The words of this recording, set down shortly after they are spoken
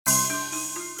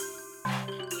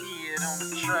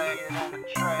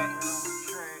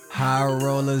High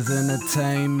Rollers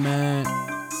Entertainment,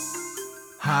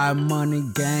 High Money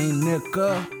Gang,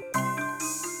 nigga.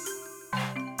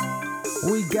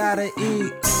 We gotta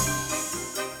eat,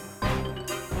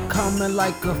 coming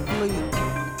like a fleet.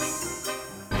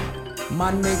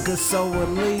 My nigga so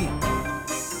elite.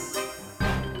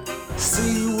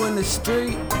 See you in the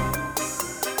street,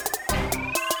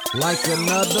 like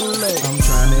another lick. I'm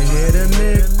tryna hit a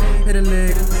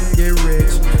lick, get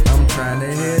rich. I'm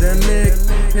tryna hit a lick,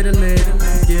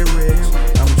 get rich.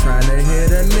 I'm tryna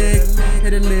hit a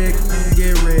lick,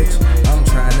 get rich. I'm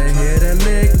tryna hit a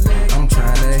lick, I'm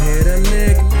tryna hit a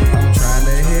lick, I'm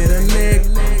tryna hit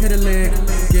a lick,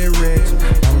 get rich.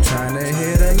 I'm tryna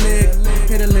hit a lick,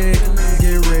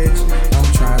 get rich. I'm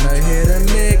tryna hit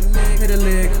a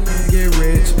lick, get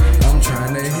rich. I'm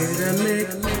tryna hit a lick,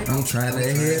 I'm tryna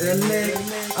hit a lick.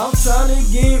 I'm tryna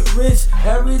get rich.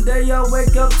 Every day I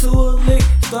wake up to a lick.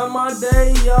 Start my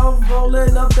day off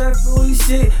rolling up that fruity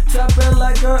shit. Chopping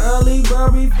like an early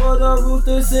bird before the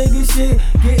rooster singing shit.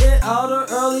 Getting all the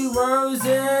early worms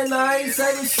and I ain't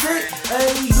saying shit.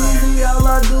 Abeezy, all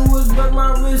I do is work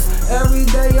my wrist. Every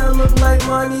day I look like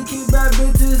money. Keep bad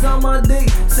bitches on my dick.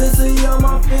 Sissy on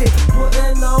my feet.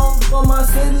 Putting on for my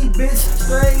city, bitch.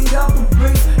 Straight out the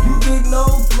bricks. You get no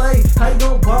play. How you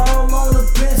gon' ball on the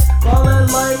pitch? Ballin'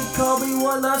 like Kobe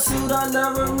when I shoot, I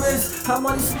never miss. How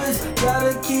many splits?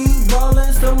 Gotta keep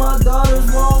ballin' so my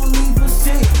daughters won't need for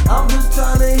shit. I'm just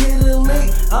tryna hit a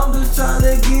lick. I'm just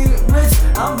tryna get rich.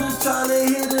 I'm just tryna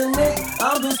hit a lick.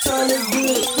 I'm just tryna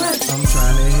get rich. I'm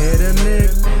tryna hit a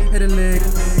lick,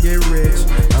 get rich.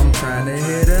 I'm tryna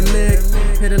hit a lick,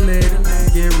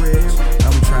 get rich.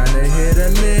 I'm tryna hit a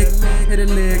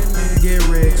lick, get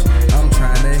rich. I'm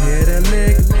tryna hit a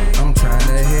lick, I'm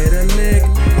tryna hit a lick,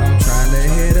 I'm tryna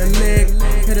hit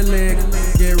a lick,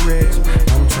 get rich.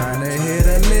 I'm tryna hit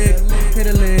a lick,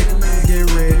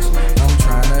 get rich. I'm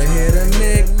tryna hit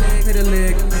a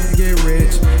lick, get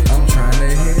rich. I'm tryna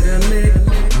hit a lick,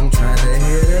 I'm tryna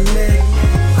hit a lick.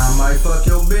 I might fuck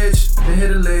your bitch and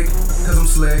hit a lick, cause I'm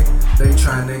slick. They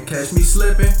tryna catch me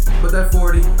slipping, put that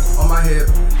 40 on my hip.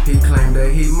 He claimed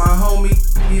that he my homie,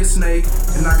 he a snake,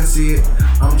 and I can see it.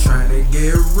 I'm tryna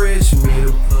get rich, meet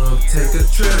a plug, take a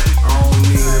trip. I don't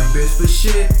need a bitch for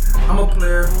shit. I'm a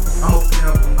player, I'm a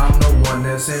pimp, I'm the one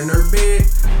that's in her bed.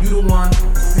 You the one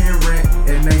paying rent,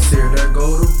 and they say there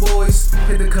go the boys.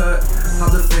 Hit the cut,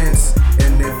 hop the fence,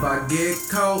 and if I get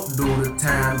caught, do the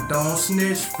time, don't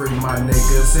snitch. Free my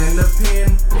niggas in the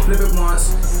pen, flip it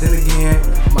once, then again.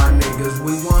 My niggas,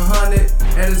 we 100,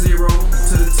 add a 0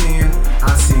 to the 10.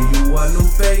 I see you a new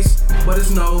face, but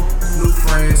it's no new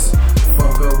friends.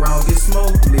 Fuck around, get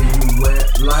smoked, leave you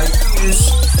wet like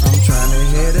this. I'm tryna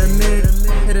hit a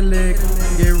lick,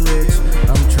 get rich.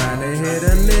 I'm tryna hit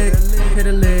a lick,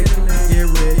 get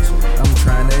rich. I'm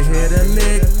tryna hit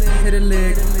a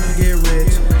lick, get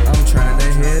rich. I'm tryna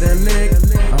hit a lick,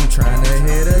 I'm tryna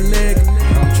hit a lick,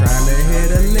 I'm tryna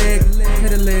hit a lick,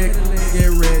 get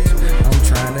rich. I'm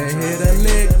tryna hit a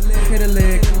lick,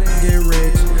 get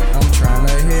rich. I'm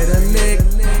tryna hit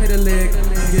a lick,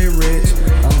 get rich.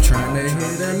 I'm tryna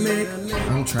hit a lick,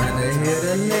 I'm tryna hit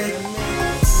a lick.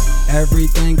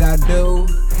 Everything I do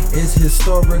is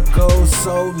historical,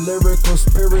 so lyrical,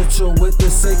 spiritual with the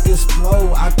sickest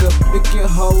flow. I could pick your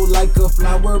hoe like a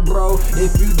flower, bro.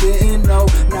 If you didn't know,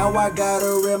 now I got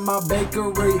her in my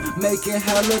bakery, making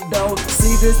hella dough.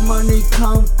 See this money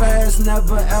come fast,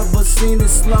 never ever seen it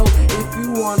slow. If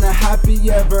you want a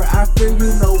happy ever after,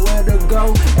 you know where to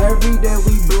go. Every day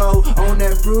we blow, on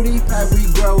that fruity pack we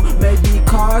grow. Maybe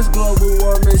cars, global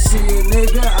warming, shit,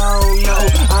 nigga, I don't know.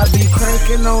 I be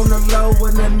cranking on the low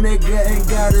when a nigga ain't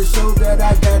gotta show that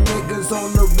I got niggas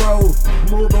on the road.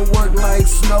 Moving work like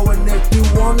snow, and if you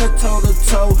wanna toe to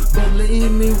toe,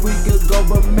 believe me, we could go,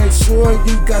 but make sure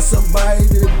you got somebody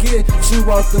to get you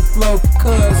off the floor.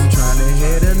 Cause I'm tryna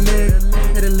hit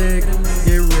a lick,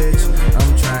 get